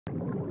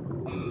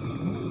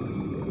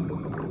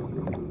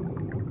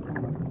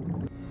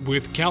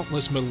With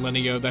countless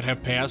millennia that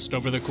have passed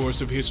over the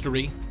course of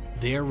history,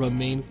 there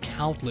remain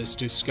countless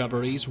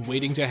discoveries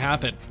waiting to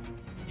happen.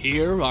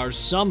 Here are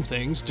some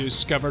things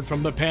discovered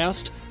from the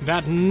past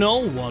that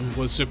no one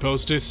was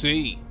supposed to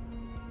see.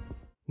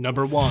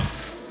 Number 1.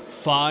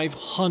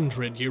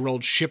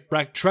 500-year-old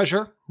shipwreck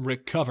treasure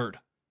recovered.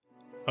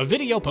 A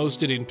video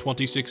posted in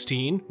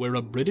 2016 where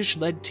a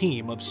British-led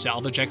team of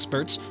salvage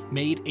experts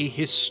made a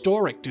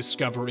historic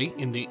discovery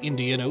in the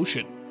Indian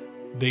Ocean.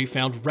 They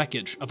found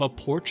wreckage of a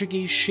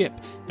Portuguese ship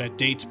that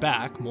dates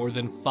back more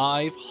than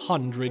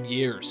 500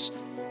 years.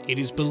 It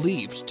is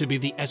believed to be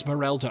the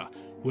Esmeralda,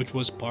 which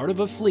was part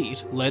of a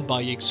fleet led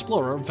by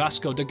explorer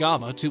Vasco da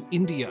Gama to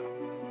India.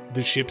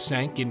 The ship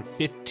sank in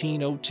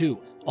 1502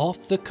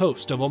 off the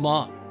coast of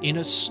Oman in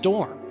a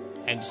storm,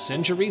 and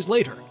centuries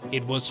later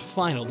it was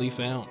finally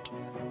found.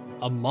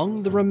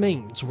 Among the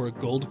remains were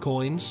gold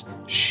coins,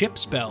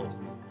 ship's bell,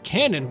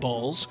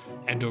 cannonballs,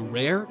 and a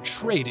rare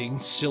trading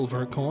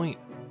silver coin.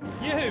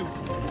 You!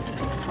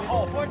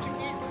 Oh,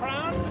 Portuguese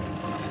crown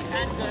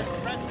and the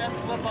red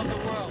envelope of the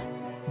world.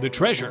 The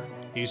treasure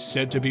is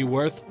said to be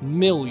worth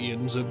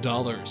millions of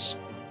dollars.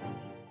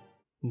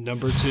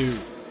 Number 2.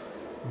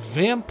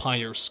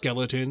 Vampire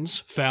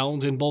skeletons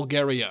found in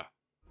Bulgaria.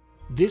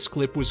 This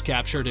clip was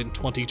captured in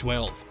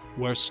 2012,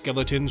 where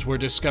skeletons were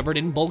discovered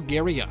in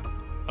Bulgaria.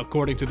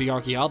 According to the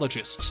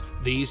archaeologists,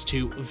 these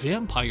two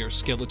vampire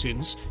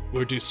skeletons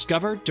were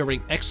discovered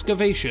during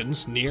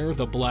excavations near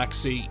the Black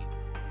Sea.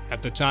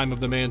 At the time of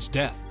the man's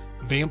death,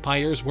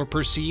 vampires were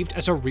perceived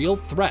as a real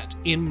threat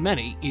in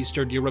many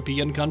Eastern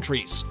European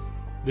countries.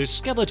 The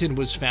skeleton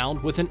was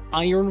found with an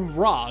iron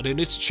rod in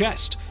its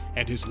chest,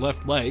 and his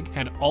left leg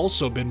had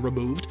also been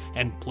removed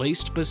and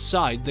placed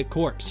beside the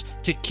corpse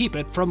to keep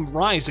it from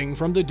rising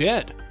from the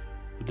dead.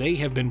 They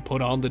have been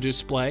put on the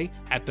display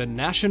at the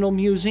National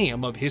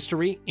Museum of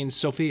History in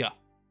Sofia.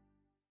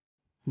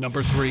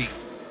 Number 3.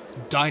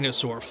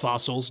 Dinosaur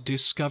fossils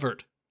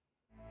discovered.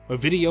 A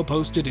video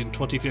posted in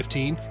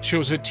 2015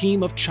 shows a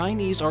team of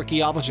Chinese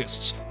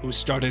archaeologists who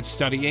started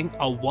studying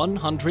a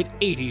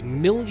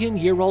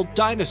 180-million-year-old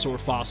dinosaur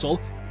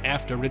fossil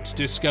after its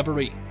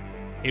discovery.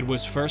 It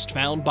was first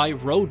found by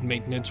road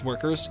maintenance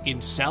workers in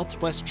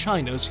southwest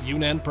China's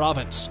Yunnan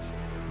province.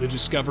 The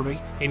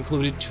discovery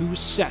included 2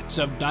 sets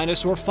of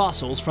dinosaur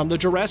fossils from the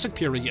Jurassic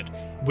period,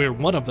 where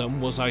one of them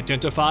was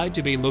identified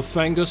to be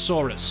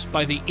Lophangosaurus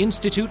by the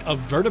Institute of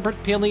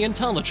Vertebrate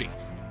Paleontology,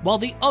 while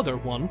the other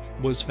one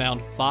was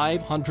found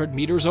 500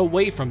 meters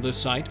away from the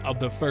site of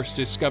the first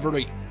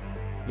discovery.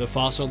 The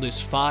fossil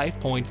is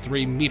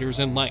 5.3 meters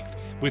in length,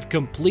 with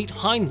complete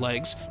hind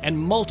legs and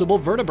multiple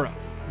vertebrae,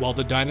 while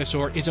the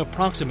dinosaur is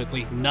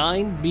approximately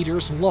 9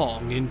 meters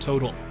long in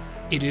total.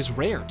 It is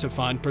rare to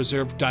find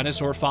preserved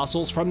dinosaur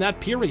fossils from that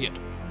period,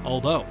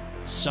 although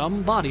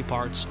some body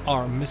parts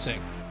are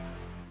missing.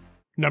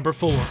 Number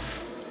 4.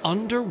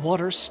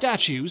 Underwater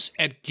statues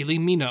at Gili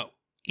Mino,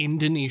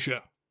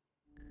 Indonesia.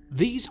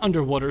 These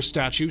underwater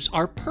statues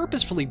are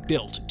purposefully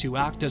built to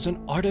act as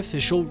an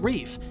artificial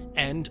reef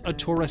and a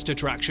tourist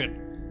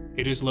attraction.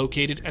 It is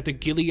located at the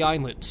Gili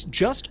Islands,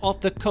 just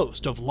off the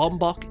coast of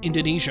Lombok,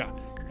 Indonesia,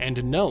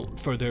 and known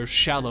for their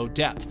shallow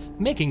depth,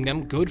 making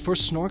them good for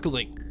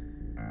snorkeling.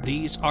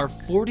 These are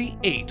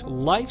 48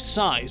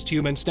 life-sized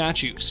human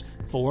statues,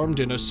 formed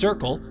in a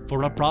circle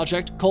for a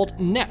project called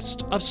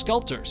Nest of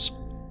Sculptors.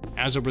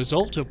 As a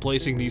result of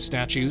placing these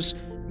statues,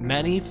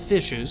 many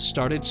fishes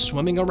started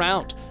swimming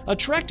around,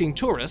 attracting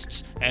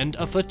tourists and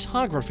a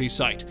photography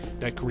site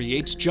that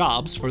creates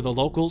jobs for the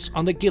locals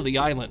on the Gili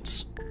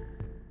Islands.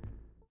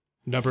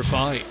 Number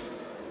 5.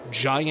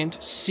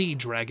 Giant sea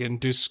dragon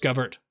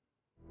discovered.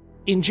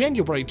 In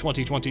January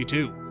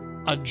 2022,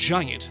 a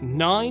giant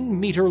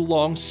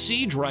 9-meter-long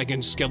sea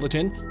dragon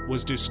skeleton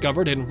was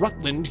discovered in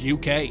Rutland,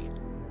 UK.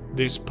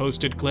 This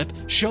posted clip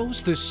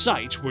shows the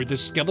site where the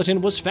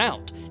skeleton was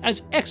found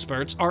as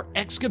experts are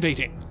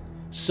excavating.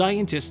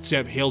 Scientists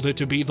have hailed it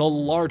to be the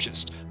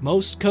largest,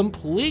 most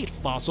complete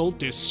fossil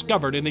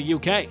discovered in the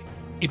UK.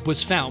 It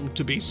was found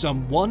to be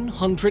some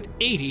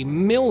 180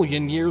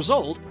 million years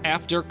old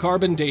after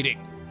carbon dating.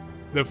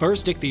 The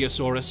first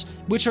ichthyosaurs,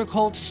 which are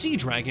called sea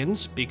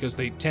dragons because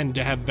they tend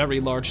to have very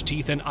large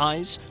teeth and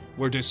eyes,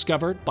 were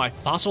discovered by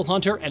fossil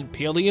hunter and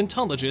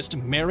paleontologist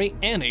Mary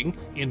Anning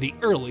in the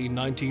early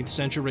 19th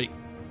century.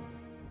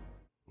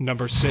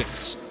 Number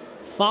 6.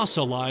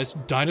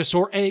 Fossilized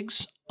dinosaur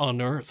eggs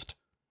unearthed.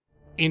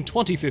 In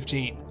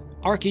 2015,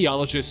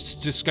 archaeologists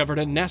discovered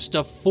a nest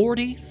of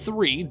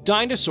 43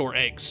 dinosaur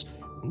eggs,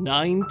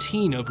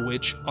 19 of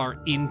which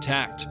are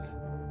intact.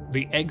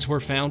 The eggs were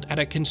found at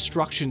a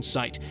construction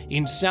site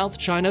in South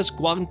China's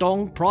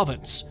Guangdong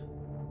province.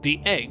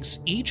 The eggs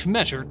each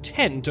measure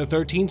 10 to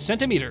 13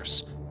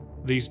 centimeters.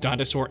 These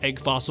dinosaur egg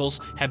fossils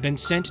have been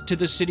sent to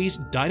the city's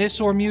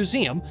Dinosaur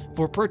Museum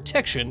for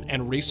protection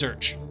and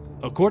research.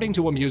 According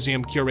to a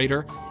museum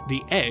curator,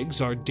 the eggs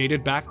are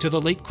dated back to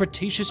the late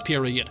Cretaceous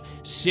period,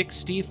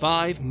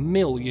 65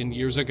 million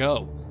years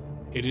ago.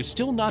 It is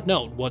still not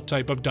known what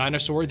type of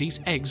dinosaur these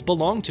eggs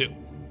belong to.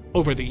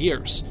 Over the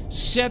years,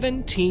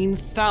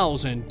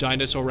 17,000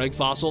 dinosaur egg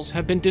fossils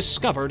have been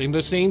discovered in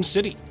the same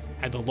city,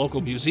 and the local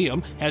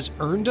museum has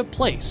earned a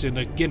place in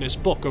the Guinness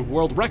Book of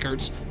World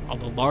Records on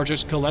the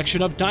largest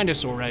collection of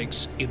dinosaur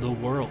eggs in the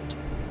world.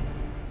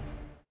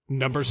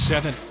 Number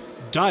 7.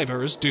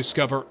 Divers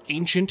discover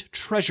ancient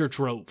treasure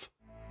trove.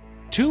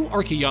 Two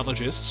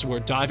archaeologists were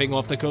diving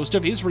off the coast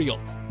of Israel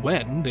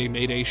when they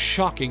made a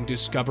shocking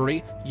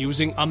discovery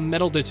using a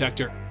metal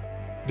detector.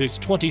 This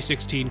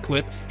 2016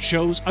 clip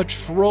shows a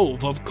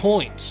trove of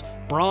coins,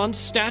 bronze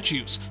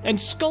statues, and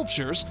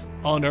sculptures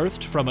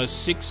unearthed from a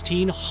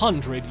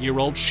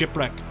 1,600-year-old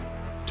shipwreck.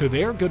 To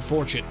their good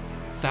fortune,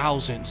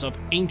 thousands of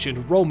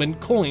ancient Roman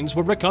coins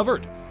were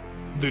recovered.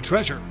 The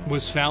treasure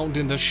was found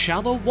in the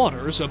shallow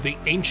waters of the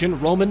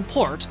ancient Roman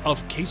port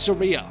of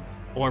Caesarea,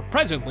 or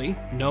presently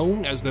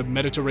known as the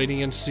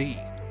Mediterranean Sea.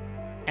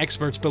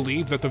 Experts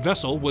believe that the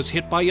vessel was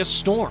hit by a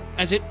storm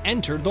as it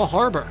entered the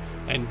harbor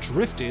and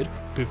drifted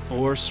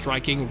before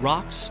striking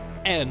rocks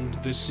and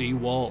the sea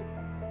wall.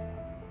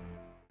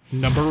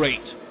 Number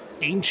 8.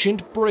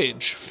 Ancient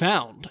bridge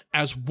found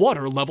as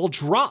water level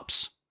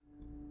drops.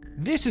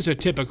 This is a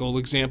typical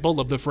example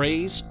of the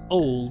phrase,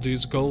 "old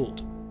is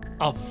gold."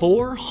 A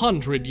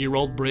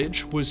 400-year-old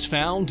bridge was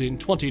found in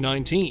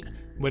 2019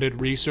 when it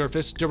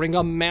resurfaced during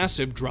a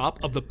massive drop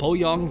of the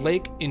Poyang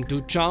Lake in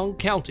Duchang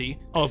County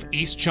of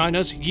East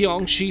China's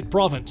Jiangxi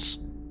province.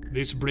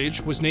 This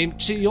bridge was named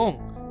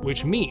Qiyong,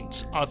 which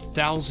means a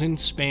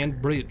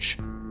 1,000-span bridge.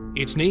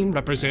 Its name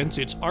represents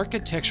its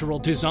architectural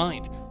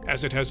design,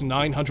 as it has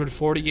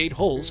 948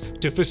 holes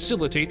to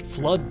facilitate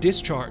flood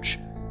discharge.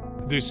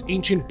 This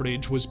ancient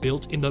bridge was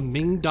built in the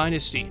Ming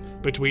Dynasty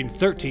between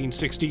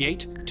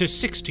 1368 to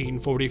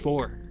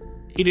 1644.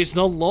 It is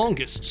the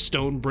longest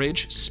stone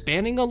bridge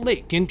spanning a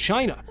lake in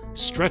China,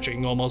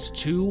 stretching almost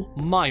 2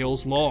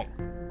 miles long.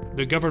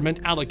 The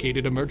government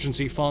allocated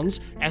emergency funds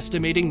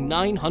estimating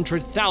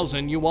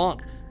 900,000 yuan,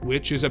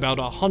 which is about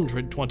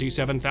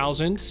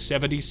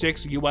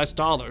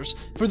 $127,076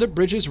 for the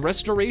bridge's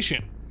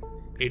restoration.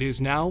 It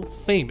is now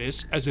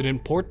famous as an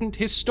important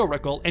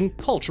historical and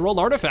cultural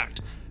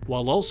artifact,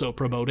 while also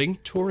promoting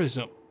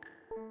tourism.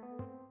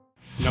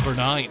 Number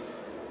 9.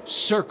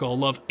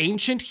 Circle of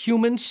ancient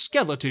human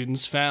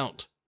skeletons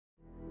found.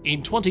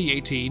 In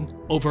 2018,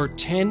 over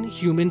 10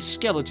 human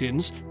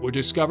skeletons were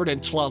discovered in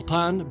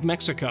Tlalpan,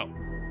 Mexico.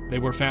 They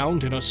were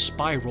found in a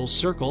spiral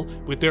circle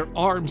with their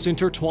arms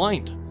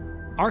intertwined.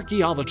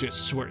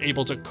 Archaeologists were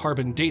able to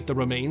carbon date the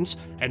remains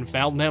and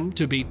found them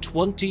to be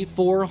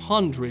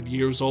 2,400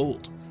 years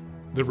old.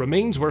 The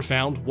remains were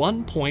found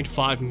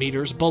 1.5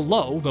 meters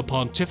below the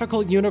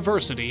Pontifical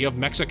University of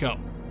Mexico,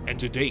 and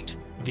to date,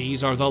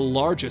 these are the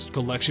largest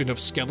collection of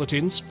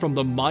skeletons from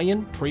the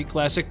Mayan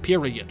pre-classic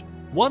period,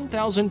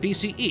 1000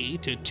 BCE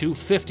to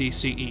 250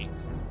 CE,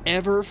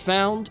 ever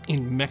found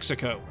in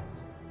Mexico.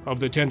 Of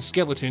the 10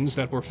 skeletons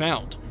that were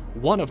found,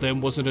 one of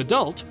them was an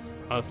adult,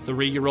 a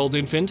 3-year-old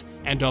infant,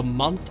 and a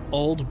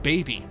month-old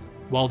baby,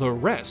 while the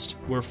rest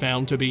were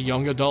found to be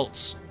young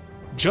adults.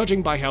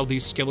 Judging by how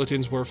these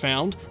skeletons were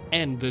found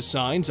and the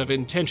signs of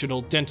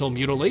intentional dental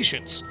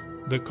mutilations,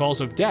 the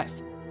cause of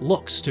death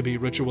looks to be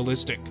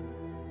ritualistic.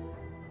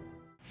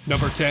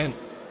 Number 10.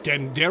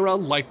 Dendera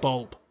light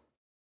bulb.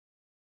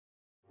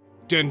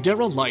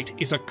 Dendera light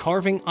is a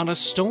carving on a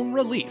stone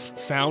relief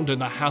found in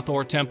the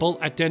Hathor Temple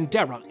at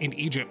Dendera in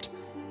Egypt.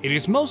 It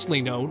is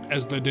mostly known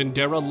as the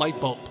Dendera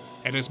light bulb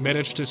and has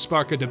managed to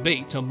spark a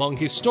debate among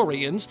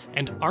historians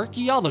and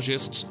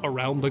archaeologists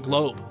around the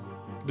globe.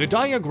 The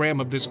diagram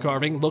of this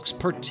carving looks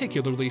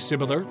particularly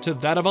similar to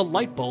that of a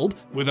light bulb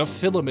with a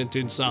filament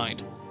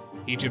inside.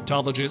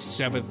 Egyptologists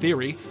have a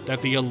theory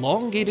that the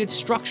elongated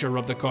structure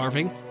of the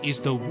carving is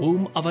the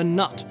womb of a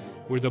nut,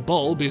 where the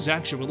bulb is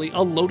actually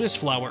a lotus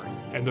flower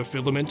and the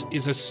filament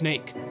is a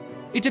snake.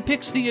 It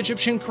depicts the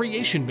Egyptian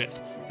creation myth,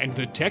 and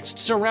the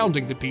texts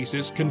surrounding the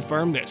pieces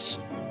confirm this.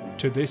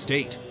 To this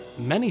date,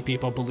 many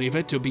people believe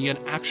it to be an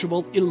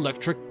actual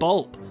electric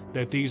bulb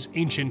that these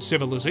ancient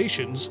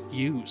civilizations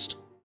used.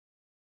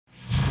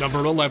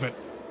 Number 11.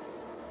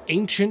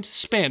 Ancient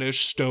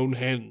Spanish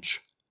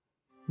Stonehenge.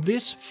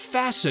 This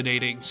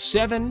fascinating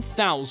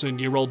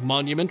 7,000-year-old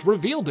monument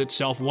revealed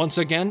itself once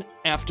again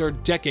after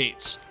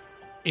decades.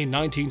 In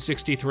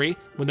 1963,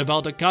 when the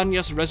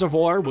Valdecañas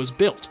Reservoir was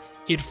built,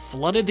 it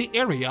flooded the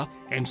area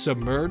and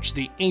submerged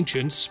the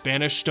ancient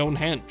Spanish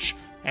Stonehenge,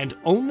 and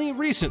only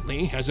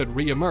recently has it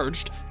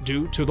re-emerged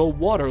due to the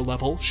water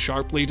level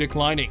sharply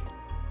declining.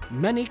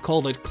 Many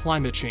call it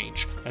climate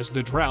change, as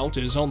the drought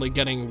is only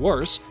getting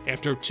worse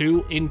after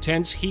 2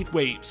 intense heat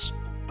waves.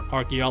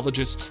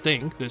 Archaeologists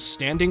think the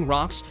standing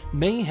rocks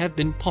may have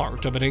been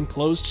part of an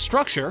enclosed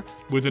structure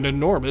with an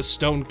enormous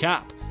stone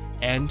cap,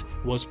 and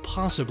was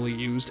possibly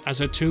used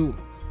as a tomb,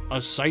 a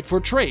site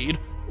for trade,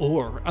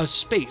 or a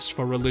space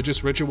for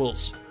religious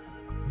rituals.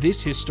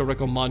 This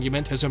historical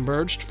monument has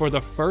emerged for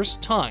the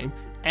first time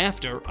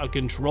after a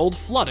controlled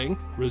flooding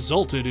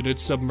resulted in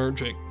its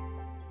submerging.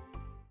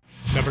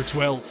 Number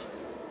 12.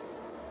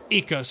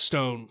 Ica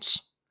stones.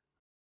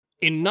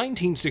 In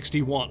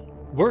 1961,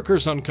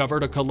 workers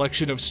uncovered a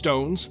collection of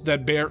stones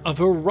that bear a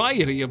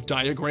variety of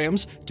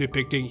diagrams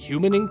depicting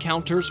human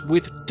encounters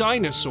with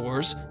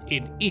dinosaurs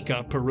in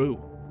Ica,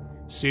 Peru.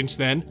 Since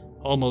then,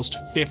 almost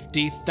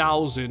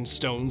 50,000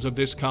 stones of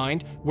this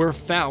kind were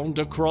found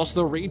across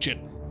the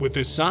region, with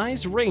the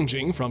size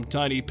ranging from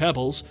tiny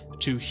pebbles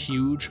to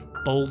huge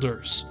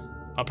boulders.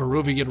 A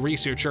Peruvian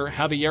researcher,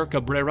 Javier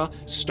Cabrera,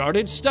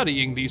 started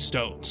studying these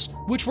stones,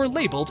 which were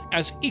labeled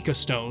as Ica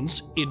stones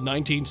in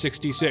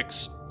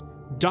 1966.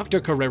 Dr.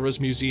 Carrera's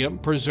museum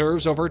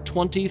preserves over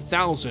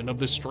 20,000 of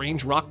the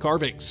strange rock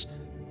carvings.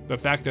 The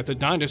fact that the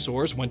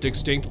dinosaurs went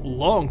extinct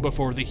long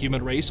before the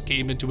human race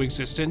came into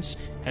existence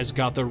has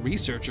got the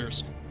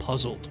researchers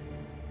puzzled.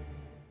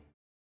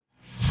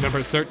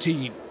 Number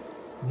 13.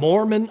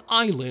 Mormon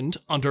Island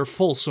under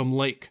Folsom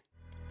Lake.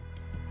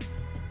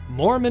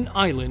 Mormon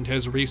Island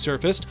has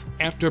resurfaced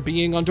after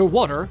being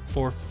underwater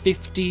for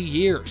 50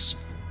 years.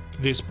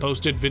 This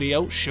posted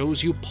video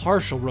shows you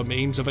partial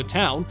remains of a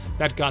town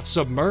that got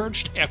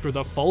submerged after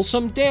the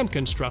Folsom Dam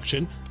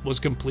construction was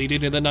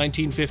completed in the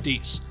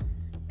 1950s.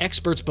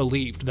 Experts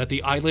believed that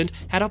the island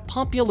had a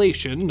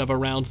population of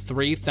around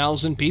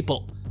 3,000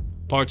 people.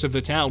 Parts of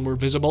the town were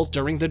visible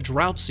during the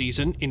drought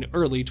season in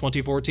early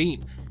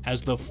 2014,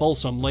 as the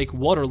Folsom Lake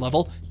water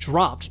level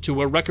dropped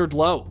to a record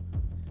low.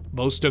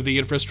 Most of the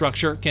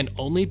infrastructure can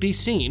only be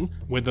seen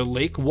when the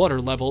lake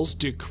water levels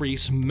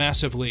decrease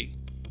massively.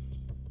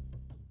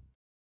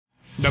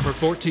 Number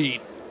 14.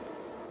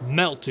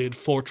 Melted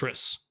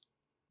Fortress.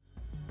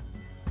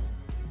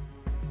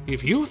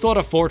 If you thought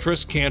a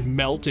fortress can't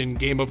melt in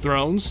Game of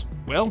Thrones,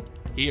 well,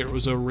 here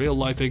was a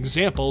real-life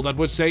example that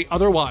would say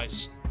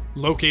otherwise.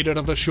 Located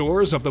on the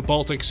shores of the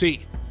Baltic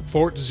Sea,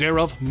 Fort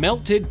Zerov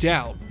melted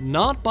down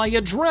not by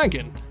a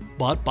dragon,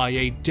 but by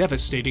a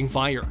devastating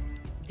fire.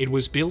 It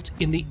was built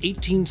in the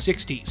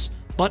 1860s,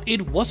 but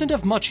it wasn't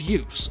of much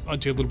use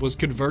until it was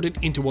converted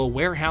into a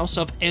warehouse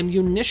of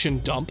ammunition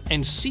dump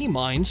and sea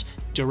mines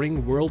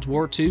during World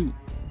War II.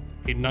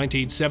 In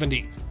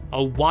 1970,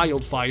 a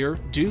wildfire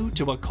due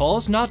to a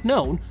cause not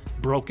known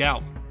broke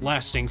out,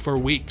 lasting for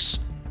weeks.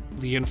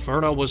 The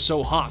inferno was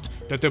so hot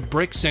that the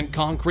bricks and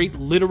concrete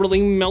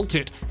literally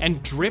melted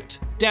and dripped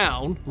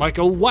down like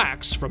a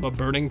wax from a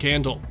burning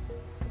candle.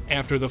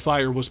 After the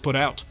fire was put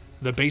out,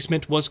 the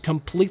basement was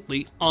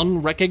completely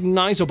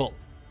unrecognizable.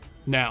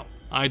 Now,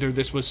 either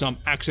this was some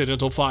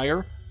accidental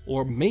fire,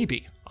 or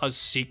maybe a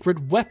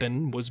secret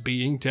weapon was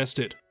being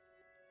tested.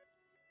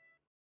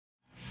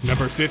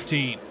 Number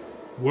 15.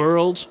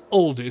 World's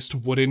oldest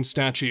wooden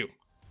statue.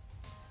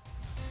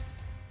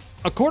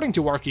 According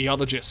to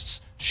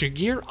archaeologists,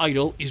 Shagir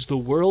Idol is the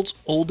world's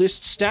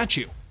oldest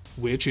statue,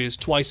 which is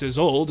twice as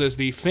old as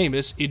the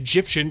famous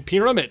Egyptian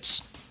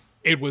pyramids.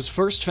 It was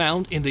first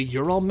found in the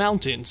Ural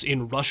Mountains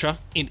in Russia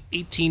in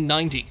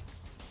 1890.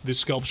 The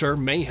sculpture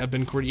may have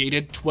been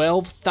created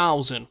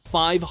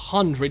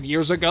 12,500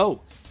 years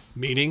ago,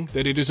 meaning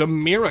that it is a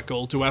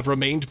miracle to have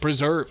remained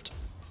preserved.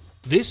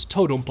 This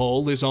totem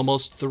pole is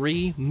almost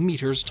 3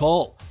 meters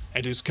tall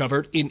and is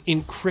covered in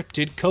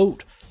encrypted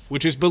code,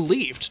 which is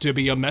believed to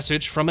be a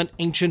message from an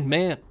ancient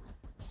man.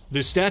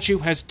 The statue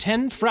has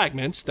 10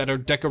 fragments that are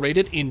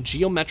decorated in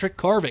geometric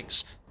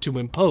carvings to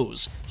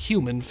impose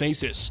human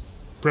faces.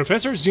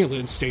 Professor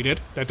Zeeland stated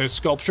that the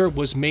sculpture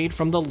was made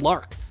from the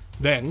lark,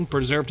 then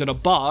preserved in a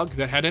bog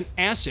that had an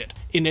acid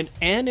in an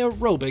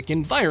anaerobic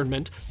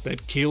environment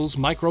that kills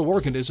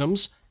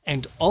microorganisms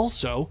and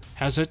also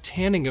has a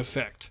tanning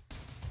effect.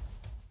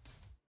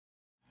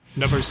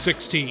 Number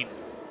 16.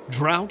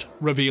 Drought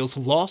reveals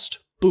lost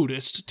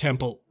Buddhist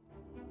temple.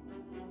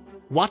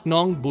 Wat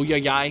Nong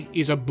Buyayai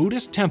is a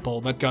Buddhist temple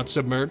that got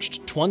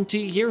submerged 20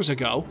 years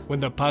ago when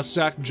the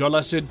Pasak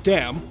Jolasid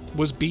Dam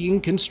was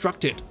being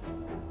constructed.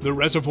 The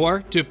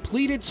reservoir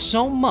depleted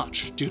so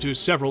much due to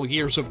several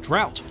years of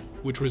drought,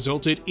 which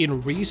resulted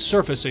in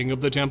resurfacing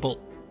of the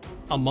temple.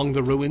 Among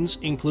the ruins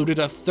included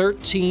a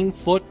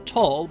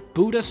 13-foot-tall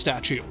Buddha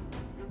statue.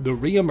 The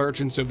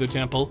reemergence of the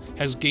temple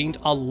has gained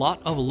a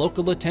lot of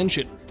local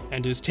attention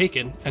and is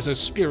taken as a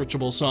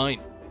spiritual sign.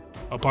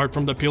 Apart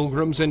from the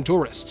pilgrims and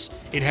tourists,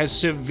 it has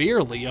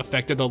severely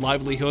affected the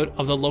livelihood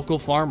of the local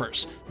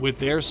farmers, with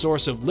their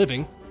source of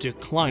living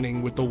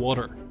declining with the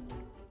water.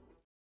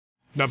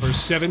 Number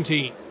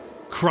 17.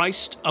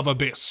 Christ of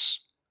Abyss.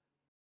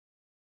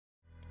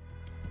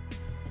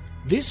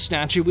 This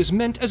statue is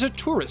meant as a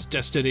tourist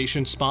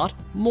destination spot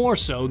more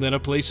so than a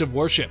place of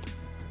worship.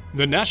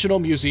 The National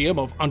Museum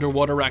of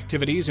Underwater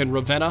Activities in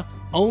Ravenna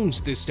owns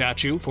this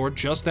statue for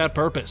just that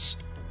purpose.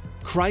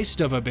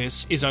 Christ of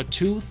Abyss is a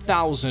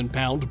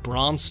 2,000-pound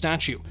bronze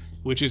statue,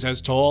 which is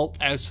as tall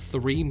as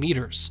 3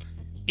 meters.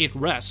 It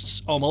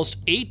rests almost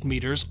 8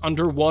 meters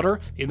underwater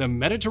in the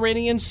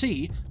Mediterranean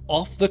Sea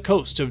off the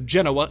coast of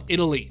Genoa,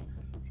 Italy.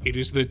 It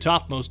is the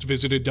topmost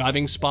visited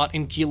diving spot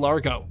in Key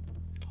Largo.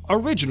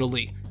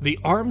 Originally, the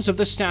arms of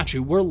the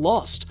statue were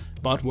lost,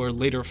 but were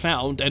later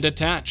found and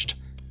attached.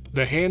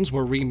 The hands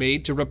were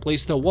remade to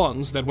replace the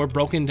ones that were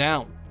broken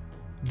down.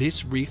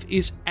 This reef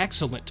is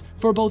excellent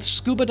for both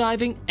scuba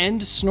diving and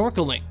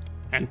snorkeling.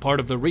 and part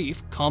of the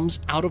reef comes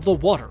out of the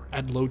water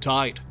at low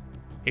tide.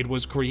 It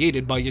was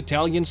created by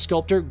Italian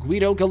sculptor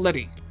Guido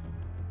Galletti.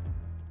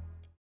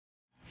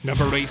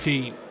 Number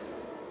 18.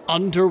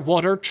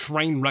 Underwater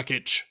train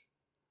wreckage.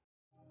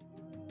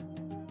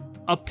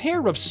 A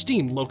pair of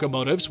steam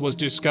locomotives was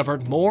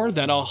discovered more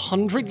than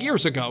 100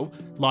 years ago,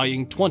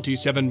 lying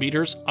 27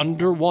 meters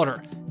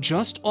underwater,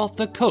 just off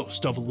the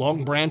coast of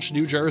Long Branch,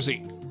 New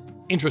Jersey.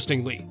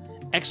 Interestingly,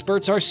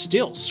 experts are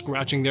still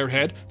scratching their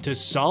head to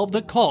solve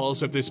the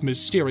cause of this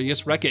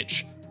mysterious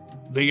wreckage.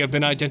 They have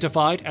been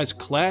identified as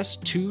Class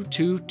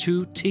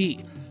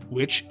 222T,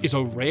 which is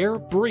a rare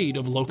breed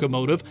of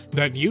locomotive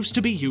that used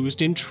to be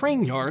used in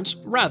train yards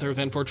rather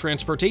than for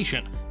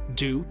transportation,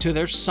 due to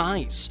their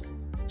size.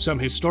 Some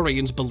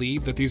historians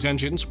believe that these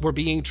engines were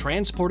being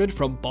transported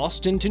from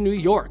Boston to New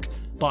York,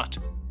 but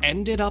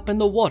ended up in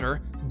the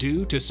water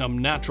due to some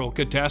natural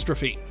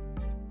catastrophe.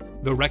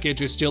 The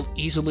wreckage is still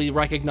easily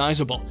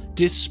recognizable,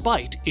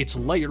 despite its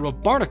layer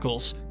of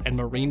barnacles and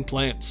marine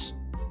plants.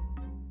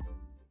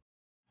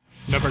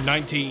 Number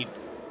 19.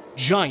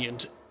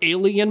 Giant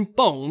alien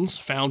bones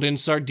found in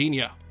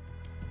Sardinia.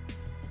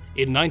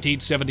 In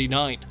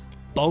 1979,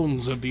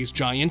 bones of these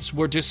giants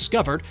were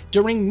discovered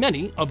during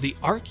many of the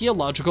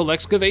archaeological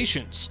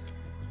excavations.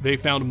 They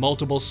found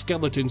multiple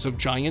skeletons of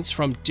giants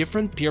from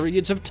different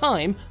periods of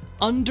time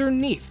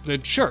underneath the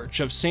Church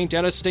of St.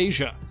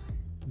 Anastasia.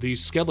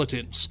 These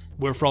skeletons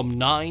were from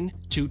 9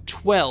 to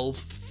 12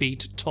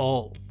 feet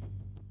tall.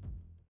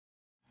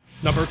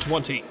 Number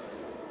 20.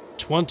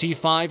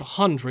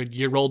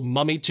 2,500-year-old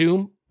mummy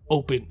tomb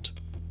opened.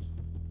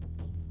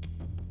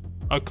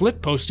 A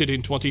clip posted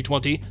in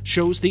 2020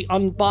 shows the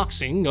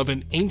unboxing of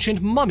an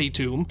ancient mummy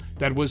tomb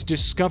that was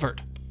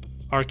discovered.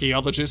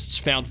 Archaeologists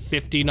found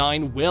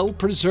 59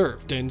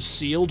 well-preserved and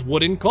sealed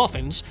wooden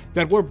coffins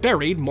that were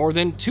buried more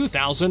than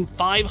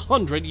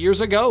 2,500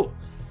 years ago.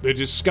 The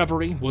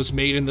discovery was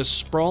made in the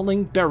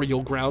sprawling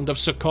burial ground of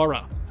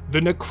Saqqara, the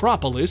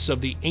necropolis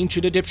of the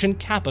ancient Egyptian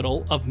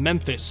capital of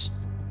Memphis.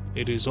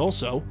 It is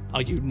also a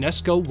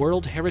UNESCO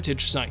World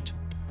Heritage Site.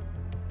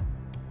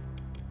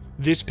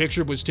 This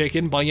picture was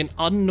taken by an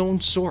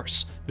unknown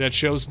source that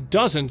shows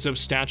dozens of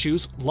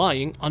statues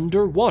lying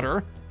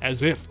underwater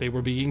as if they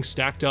were being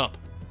stacked up.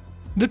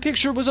 The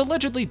picture was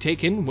allegedly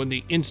taken when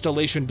the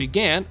installation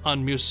began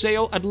on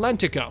Museo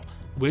Atlantico,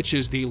 which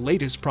is the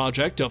latest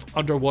project of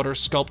underwater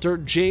sculptor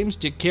James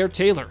Decatur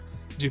Taylor,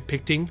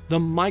 depicting the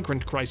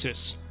migrant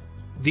crisis.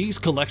 These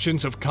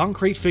collections of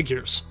concrete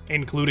figures,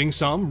 including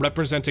some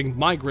representing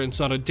migrants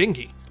on a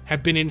dinghy,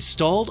 have been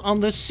installed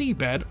on the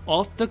seabed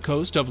off the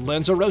coast of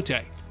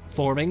Lanzarote,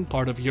 forming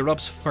part of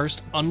Europe's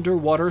first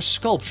underwater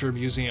sculpture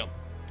museum.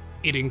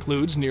 It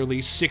includes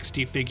nearly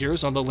 60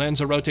 figures on the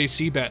Lanzarote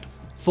seabed,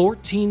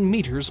 14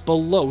 meters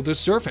below the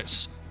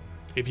surface.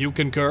 If you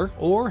concur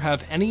or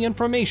have any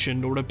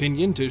information or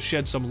opinion to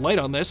shed some light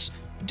on this,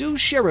 do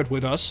share it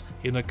with us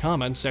in the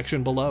comments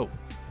section below.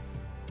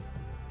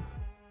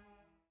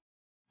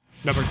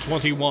 Number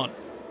 21.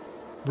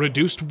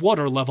 Reduced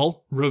water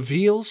level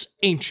reveals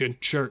ancient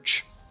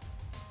church.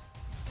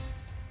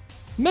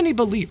 Many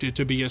believed it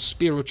to be a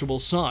spiritual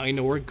sign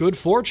or good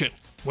fortune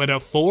when a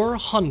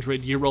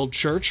 400-year-old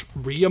church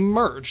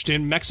re-emerged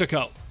in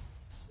Mexico.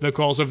 The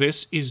cause of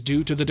this is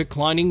due to the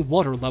declining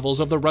water levels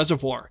of the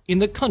reservoir in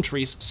the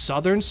country's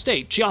southern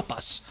state,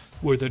 Chiapas,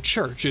 where the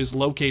church is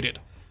located.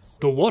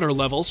 The water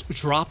levels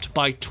dropped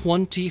by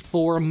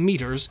 24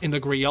 meters in the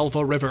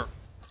Grijalva River.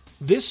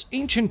 This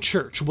ancient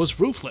church was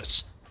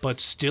roofless, but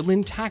still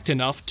intact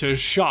enough to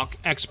shock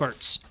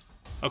experts.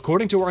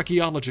 According to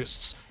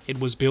archaeologists, it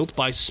was built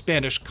by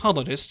Spanish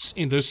colonists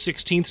in the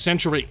 16th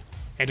century,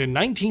 and in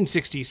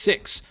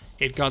 1966,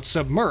 it got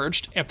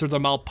submerged after the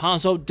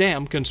Malpaso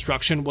Dam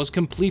construction was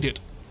completed.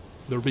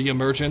 The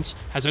re-emergence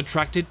has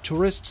attracted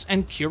tourists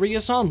and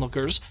curious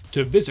onlookers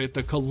to visit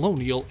the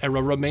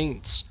colonial-era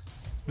remains.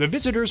 The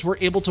visitors were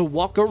able to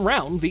walk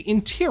around the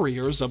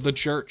interiors of the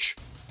church.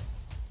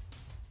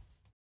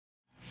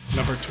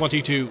 Number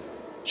 22.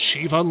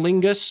 Shiva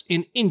Lingas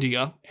in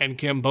India and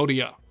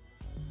Cambodia.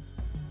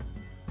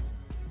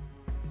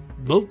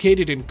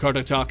 Located in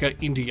Karnataka,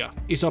 India,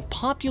 is a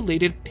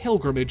populated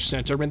pilgrimage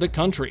center in the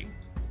country.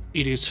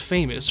 It is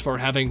famous for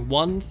having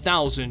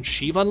 1,000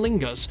 Shiva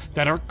Lingas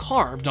that are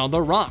carved on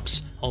the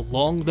rocks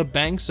along the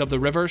banks of the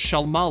river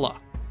Shalmala.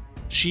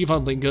 Shiva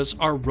Lingas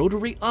are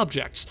rotary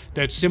objects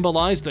that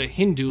symbolize the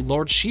Hindu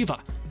Lord Shiva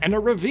and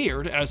are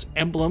revered as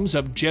emblems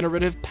of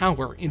generative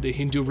power in the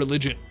Hindu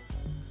religion.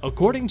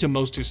 According to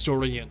most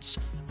historians,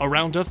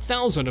 around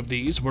 1,000 of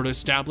these were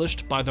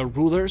established by the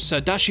ruler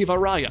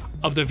Sadashivaraya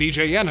of the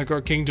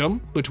Vijayanagar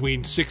kingdom between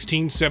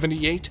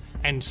 1678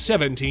 and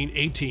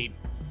 1718.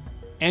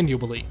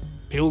 Annually,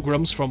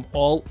 pilgrims from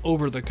all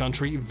over the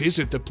country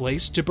visit the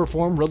place to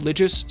perform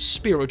religious,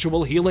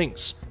 spiritual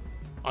healings.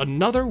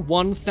 Another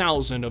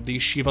 1,000 of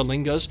these Shiva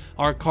Lingas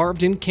are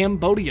carved in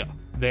Cambodia.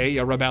 They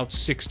are about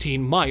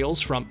 16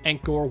 miles from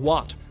Angkor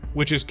Wat,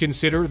 which is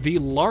considered the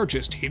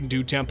largest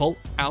Hindu temple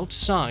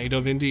outside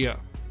of India.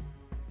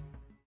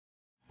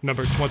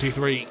 Number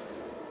 23.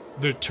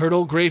 The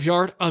Turtle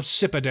Graveyard of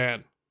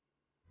Sipadan.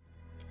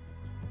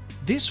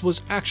 This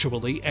was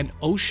actually an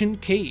ocean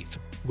cave,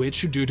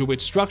 which, due to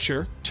its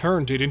structure,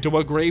 turned it into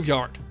a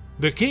graveyard.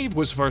 The cave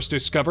was first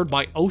discovered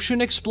by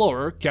ocean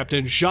explorer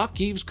Captain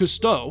Jacques-Yves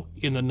Cousteau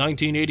in the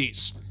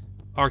 1980s.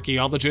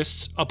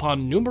 Archaeologists,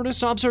 upon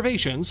numerous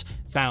observations,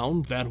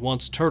 found that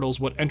once turtles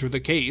would enter the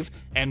cave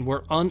and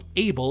were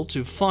unable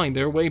to find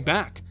their way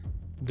back,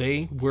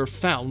 they were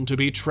found to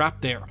be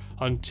trapped there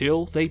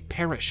until they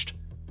perished.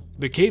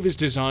 The cave is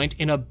designed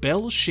in a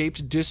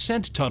bell-shaped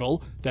descent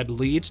tunnel that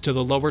leads to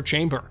the lower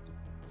chamber.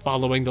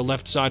 Following the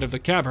left side of the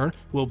cavern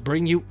will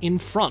bring you in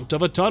front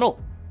of a tunnel.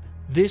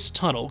 This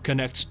tunnel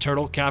connects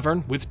Turtle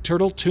Cavern with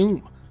Turtle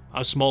Tomb,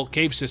 a small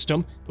cave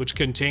system which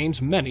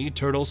contains many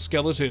turtle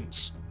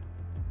skeletons.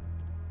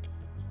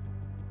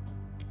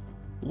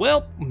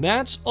 Well,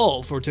 that's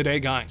all for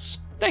today, guys.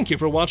 Thank you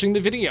for watching the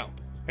video.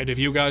 And if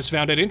you guys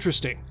found it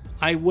interesting,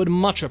 I would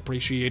much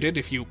appreciate it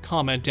if you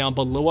comment down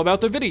below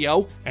about the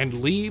video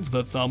and leave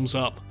the thumbs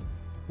up.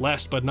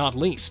 Last but not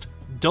least,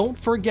 don't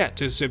forget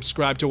to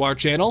subscribe to our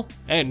channel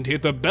and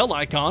hit the bell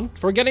icon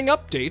for getting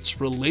updates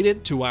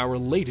related to our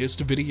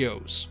latest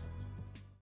videos.